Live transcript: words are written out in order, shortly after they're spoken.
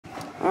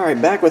Alright,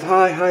 back with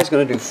High. High's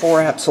going to do 4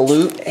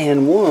 Absolute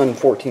and 1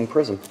 14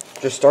 Prizm.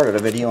 Just started a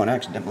video and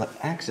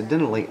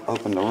accidentally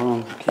opened the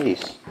wrong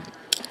case.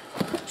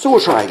 So we'll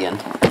try again.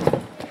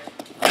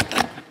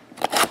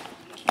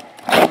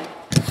 I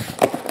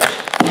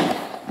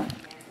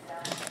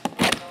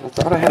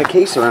thought I had a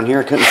case around here.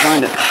 I couldn't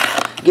find it.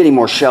 Getting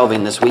more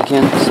shelving this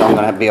weekend, so I'm going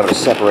to have to be able to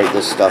separate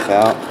this stuff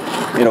out.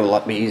 It'll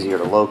be easier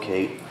to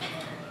locate.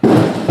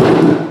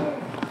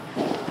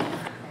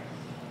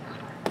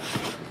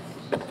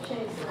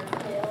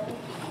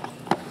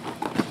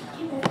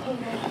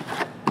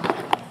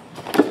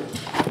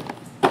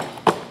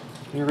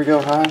 Here we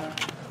go, High.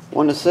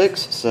 1 to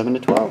 6, 7 to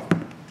 12.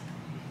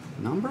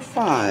 Number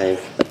 5.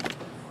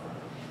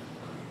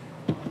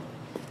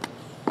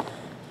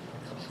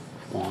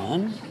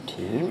 1,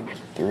 2,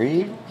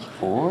 3,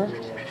 4,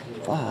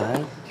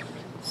 5,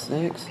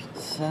 6,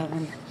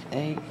 7,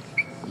 8,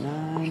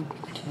 9,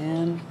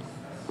 10,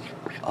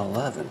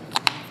 11.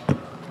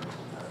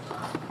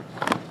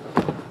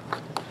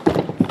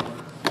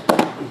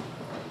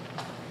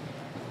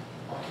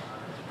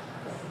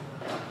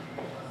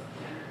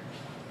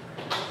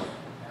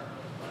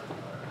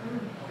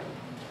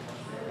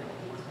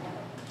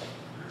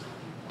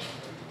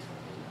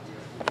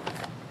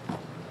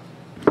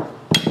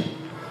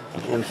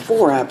 And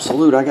 4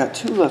 Absolute. I got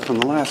 2 left from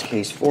the last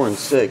case, 4 and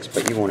 6,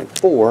 but you wanted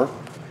 4.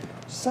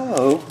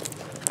 So,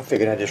 I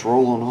figured I'd just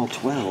roll on all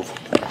 12.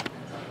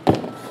 Go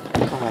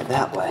right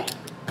that way.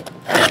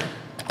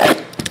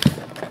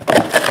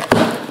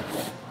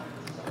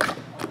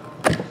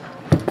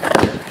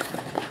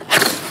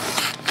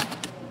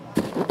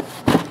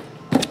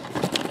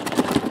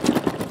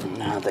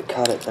 Now they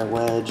cut it, they're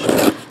wedged.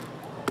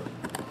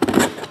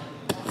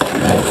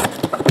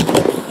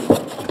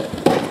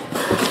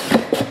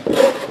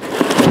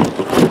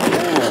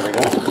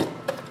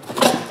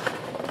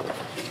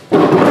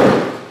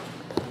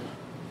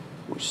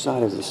 Which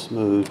side is the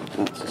smooth?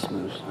 That's the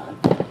smooth side.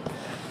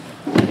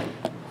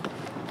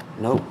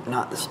 Nope,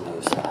 not the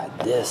smooth side.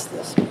 This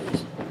the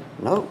smooth.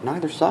 Nope,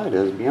 neither side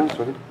is, to be honest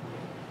with you.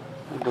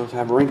 They both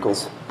have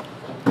wrinkles.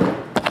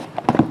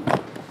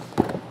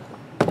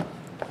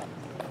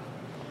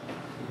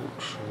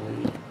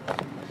 Actually,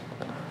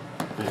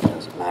 it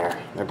doesn't matter.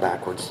 They're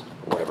backwards.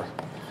 Whatever.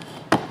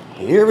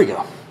 Here we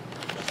go.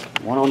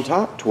 1 on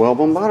top,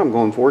 12 on bottom,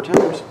 going 4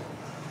 times.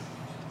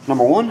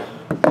 Number 1.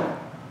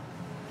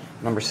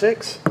 Number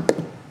 6,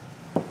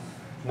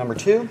 number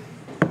 2,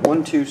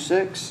 1, 2,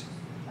 6,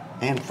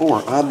 and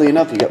 4. Oddly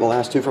enough, you got the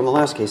last 2 from the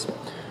last case.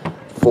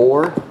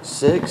 4,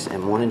 6,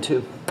 and 1 and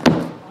 2.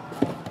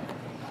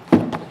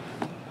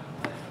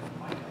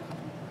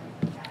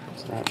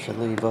 So that should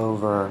leave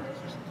over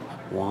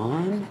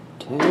 1,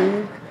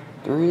 2,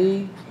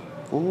 3,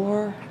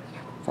 4,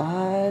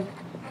 5,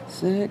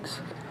 6,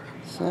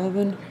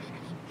 7,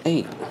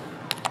 8.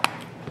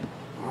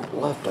 All right,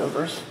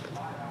 leftovers.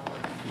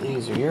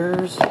 These are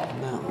yours.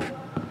 No.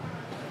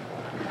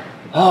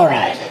 All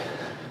right.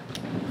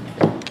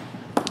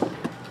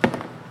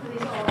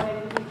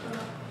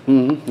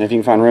 If you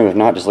can find room. If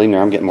not, just leave them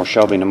there. I'm getting more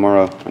shelving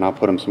tomorrow, and I'll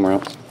put them somewhere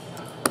else.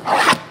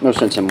 No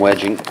sense in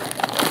wedging.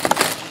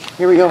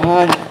 Here we go,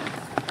 High.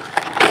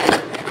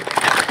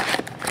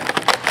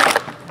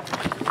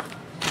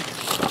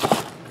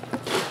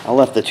 I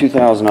left the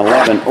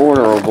 2011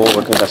 orderable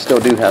because I still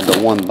do have the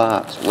 1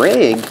 box.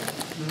 Rigged?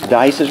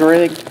 Dice is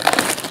rigged?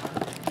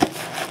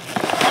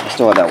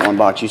 Still have that 1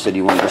 box. You said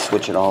you wanted to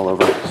switch it all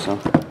over, so.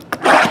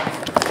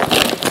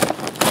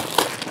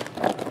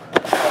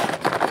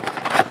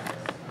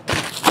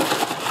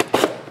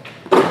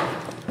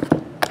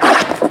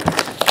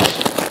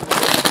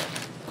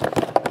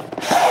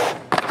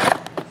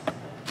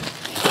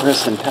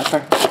 Chris and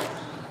Pepper.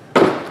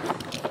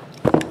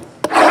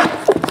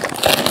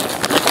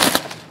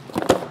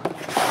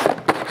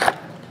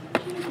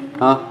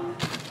 Huh?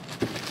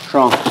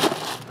 Strong.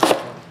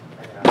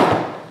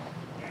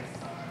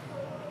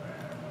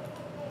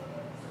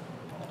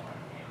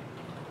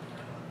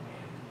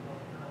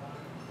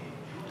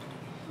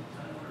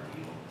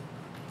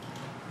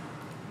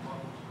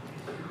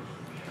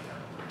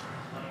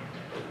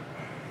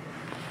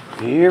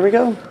 Here we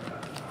go.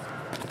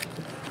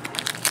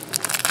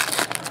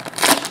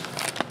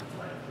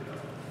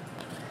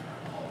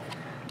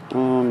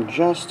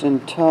 Justin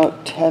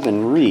Tuck,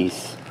 Tevin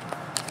Reese.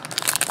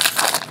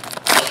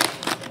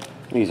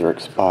 These are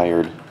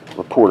expired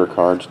reporter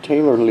cards.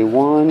 Taylor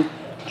Lewan,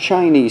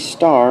 Chinese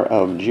Star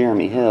of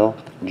Jeremy Hill,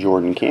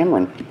 Jordan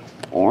Cameron,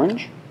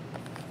 orange.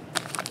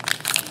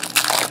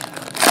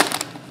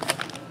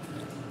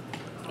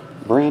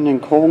 Brandon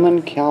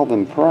Coleman,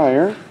 Calvin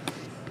Pryor.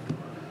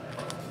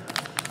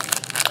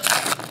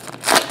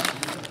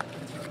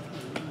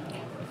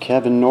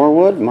 Kevin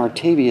Norwood,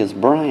 Martavius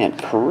Bryant,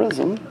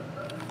 Prizm.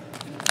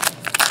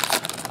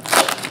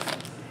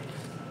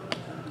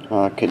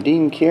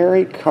 Kadeem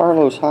Carey,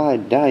 Carlos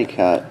Hyde, die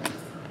cut.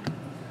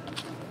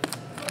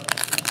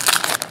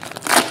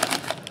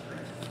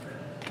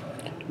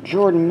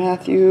 Jordan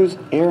Matthews,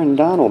 Aaron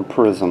Donald,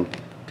 Prizm.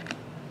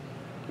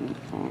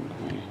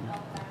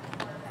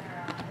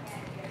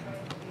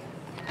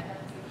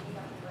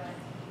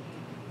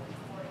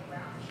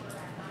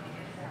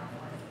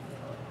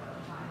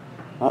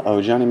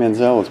 Uh-oh, Johnny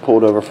Manziel was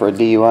pulled over for a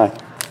DUI.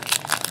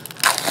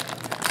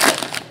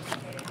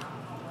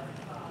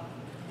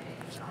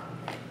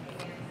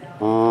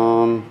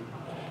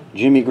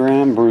 Jimmy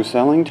Graham, Bruce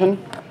Ellington.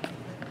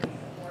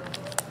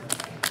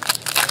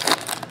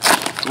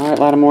 Alright,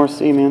 Lattimore,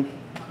 see you, man.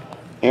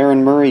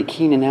 Aaron Murray,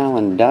 Keenan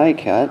Allen, die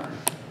cut.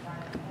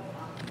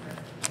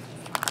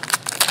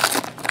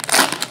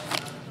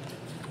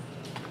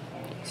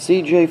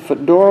 CJ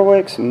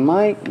Fedorowicz,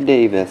 Mike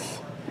Davis.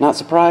 Not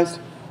surprised?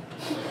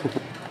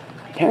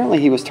 Apparently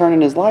he was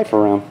turning his life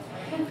around.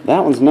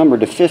 That one's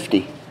numbered to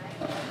 50.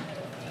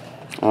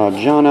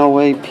 John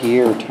Elway,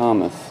 Pierre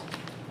Thomas.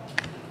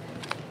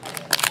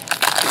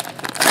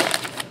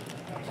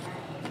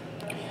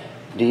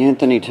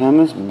 DeAnthony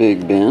Thomas,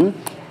 Big Ben.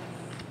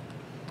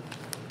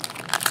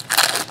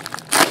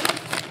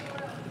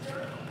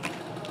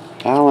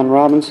 Allen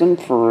Robinson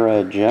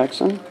for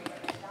Jackson.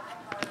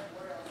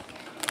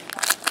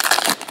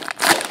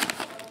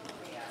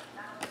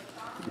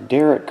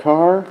 Derek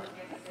Carr.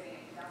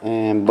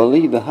 And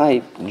Believe the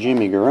Hype,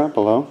 Jimmy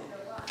Garoppolo.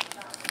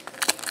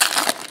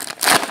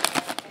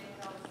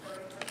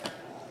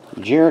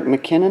 Jerick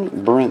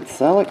McKinnon, Brent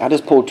Selleck. I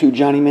just pulled 2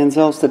 Johnny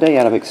Manziels today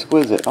out of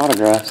Exquisite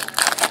Autographs.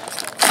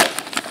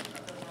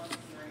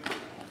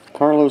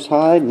 Carlos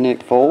Hyde,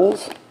 Nick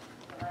Foles.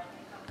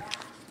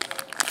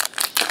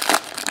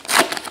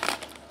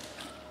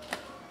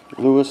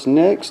 Lewis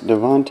Nix,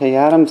 Devontae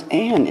Adams,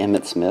 and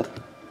Emmitt Smith.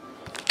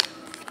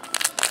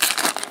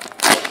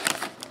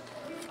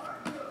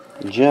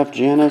 Jeff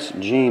Janis,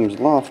 James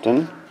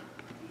Lofton.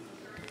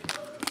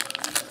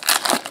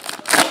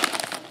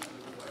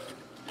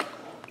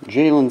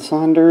 Jalen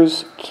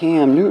Saunders,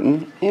 Cam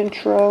Newton,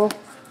 intro.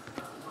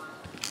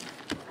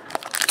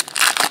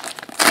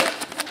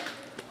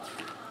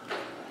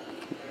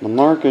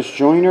 LaMarcus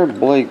Joyner,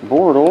 Blake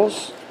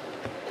Bortles.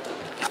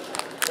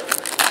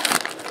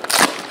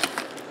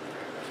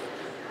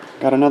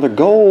 Got another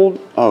gold.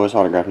 Oh, it's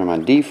autographed. Never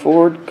mind. D.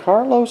 Ford,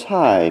 Carlos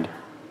Hyde.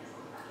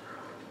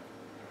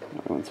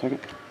 One second.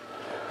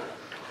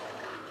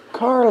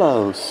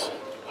 Carlos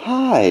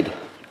Hyde.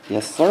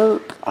 Yes,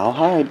 sir. I'll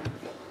hide.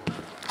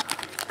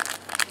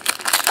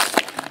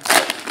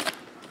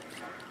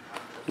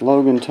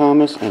 Logan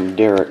Thomas and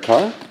Derek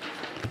Carr.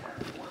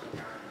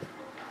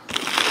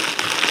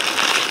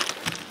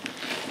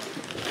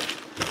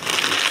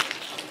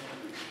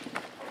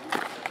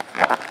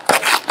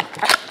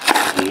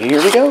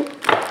 Here we go.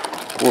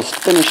 We'll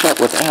finish up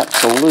with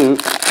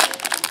Absolute.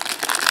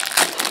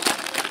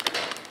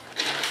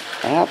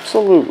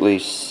 Absolutely,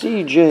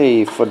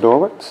 CJ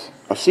Fedorowicz.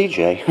 Oh,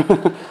 CJ.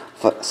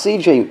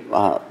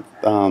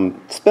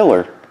 CJ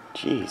Spiller.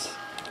 Jeez.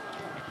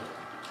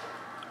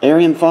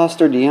 Arian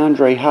Foster,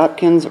 DeAndre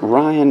Hopkins,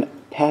 Ryan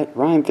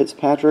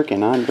Fitzpatrick,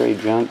 and Andre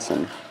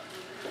Johnson.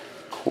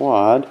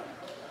 Quad.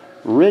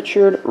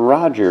 Richard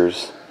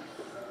Rodgers.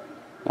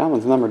 That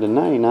one's numbered to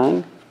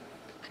 99.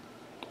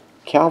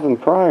 Calvin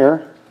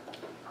Pryor.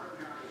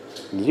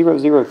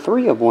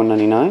 003 of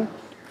 199.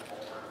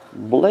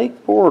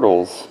 Blake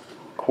Bortles.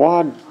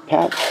 Quad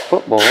patch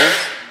footballs.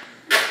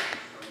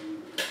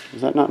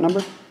 Is that not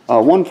numbered?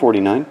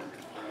 149.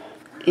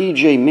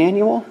 EJ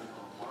Manuel.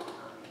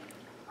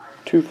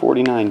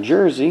 249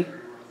 jersey.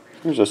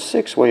 There's a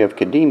 6-way of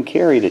Kadeem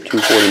Carey to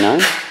 249.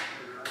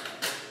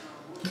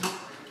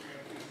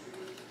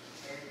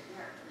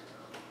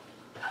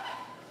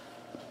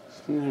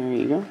 There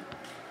you go.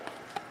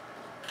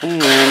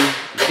 And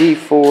D.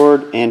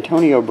 Ford,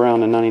 Antonio Brown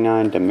to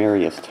 99,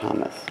 Demaryius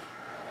Thomas.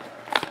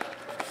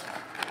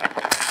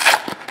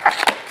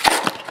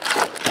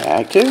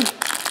 Tag 2.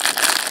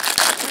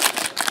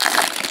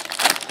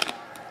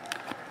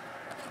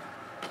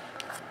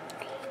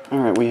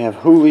 Alright, we have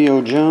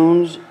Julio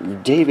Jones,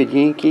 David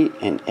Yankee,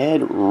 and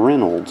Ed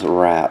Reynolds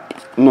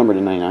wrap. Number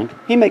to 99.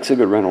 He makes a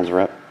good Reynolds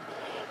wrap.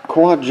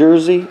 Quad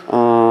jersey,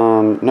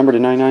 number to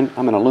 99.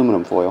 I'm in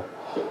aluminum foil.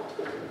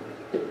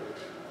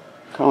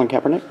 Colin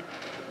Kaepernick.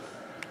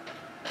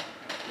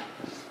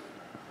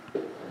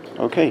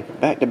 Okay,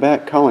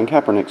 back-to-back Colin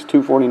Kaepernick's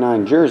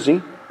 249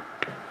 jersey.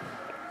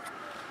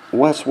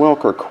 Wes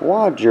Welker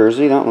quad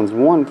jersey. That one's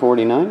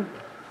 149.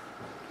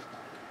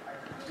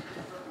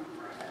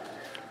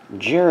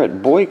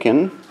 Jarrett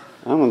Boykin.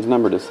 That one's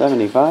numbered to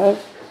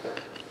 75.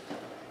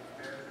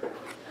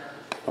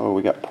 Oh,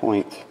 we got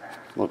points.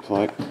 Looks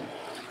like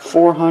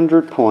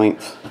 400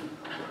 points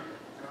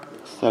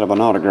instead of an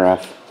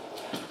autograph.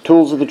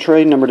 Tools of the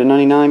trade, number to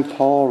 99,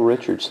 Paul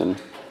Richardson,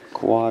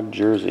 quad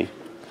jersey.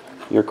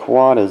 Your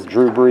quad is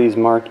Drew Brees,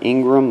 Mark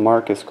Ingram,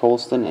 Marcus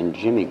Colston, and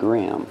Jimmy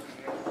Graham.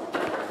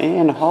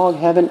 And Hog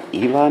Heaven,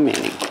 Eli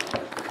Manning.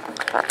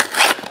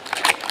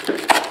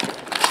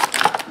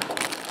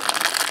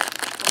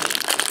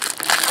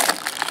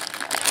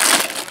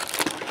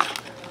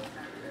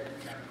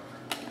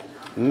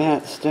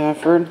 Matt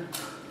Stafford,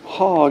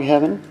 Hog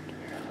Heaven,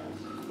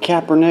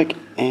 Kaepernick,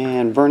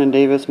 and Vernon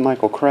Davis,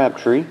 Michael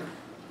Crabtree,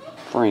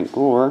 Frank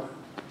Gore,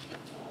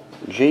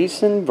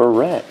 Jason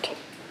Verrett.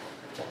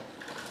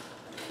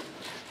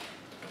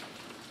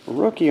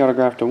 Rookie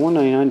autograph to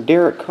 199,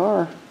 Derek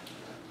Carr,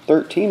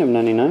 13 of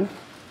 99.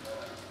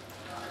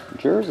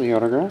 Jersey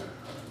autograph.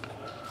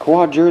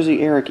 Quad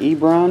jersey Eric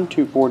Ebron,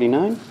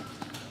 249.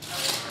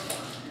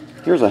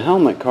 Here's a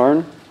helmet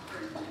card.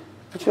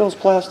 It feels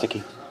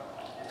plasticky.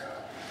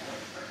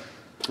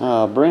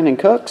 Brandon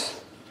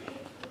Cooks.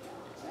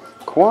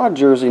 Quad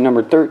jersey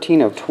number 13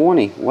 of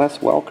 20, Wes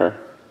Welker.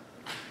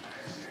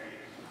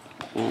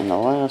 And the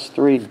last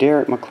three,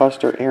 Derek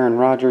McCluster, Aaron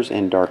Rodgers,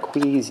 and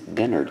Darqueze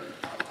Dennard.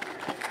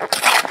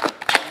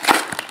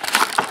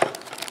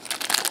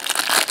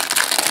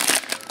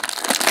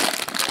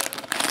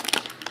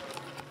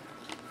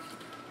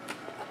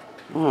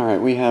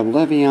 Alright, we have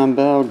Le'Veon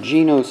Bell,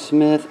 Geno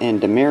Smith,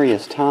 and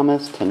Demaryius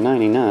Thomas to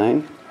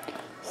 99.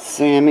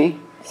 Sammy,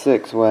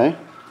 6-way.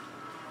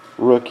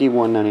 Rookie,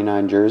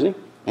 199 jersey.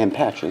 And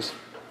patches.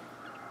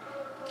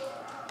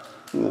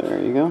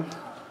 There you go.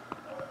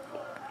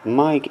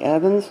 Mike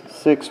Evans,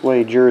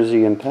 6-way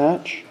jersey and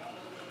patch.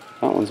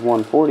 That one's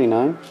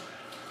 149.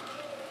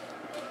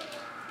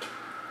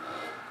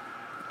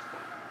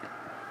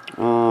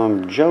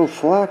 Joe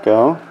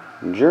Flacco,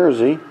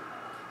 jersey,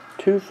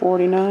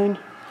 249.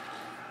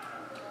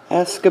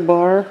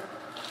 Escobar,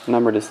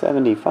 number to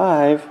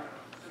 75.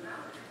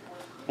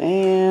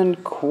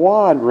 And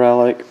quad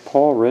relic,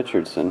 Paul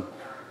Richardson.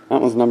 That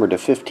one's numbered to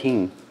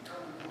 15.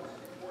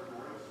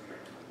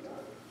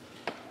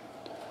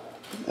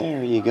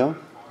 There you go.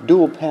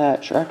 Dual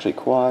patch, or actually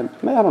quad.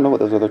 I don't know what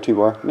those other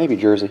two are. Maybe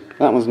jersey.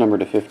 That one's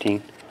numbered to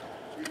 15.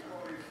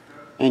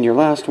 And your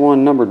last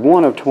one, numbered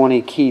 1 of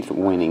 20, Keith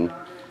Winning.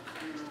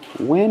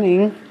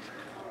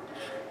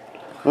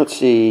 Let's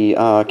see.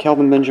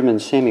 Kelvin Benjamin,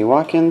 Sammy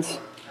Watkins,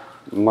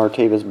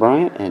 Martavis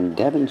Bryant, and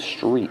Devin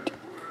Street.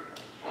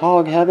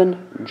 Hog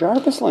Heaven,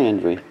 Jarvis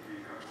Landry.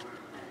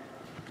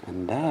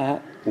 And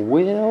that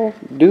will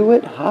do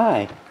it.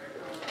 Hi.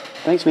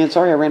 Thanks, man.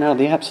 Sorry I ran out of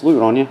the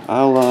absolute on you.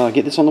 I'll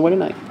get this on the way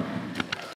tonight.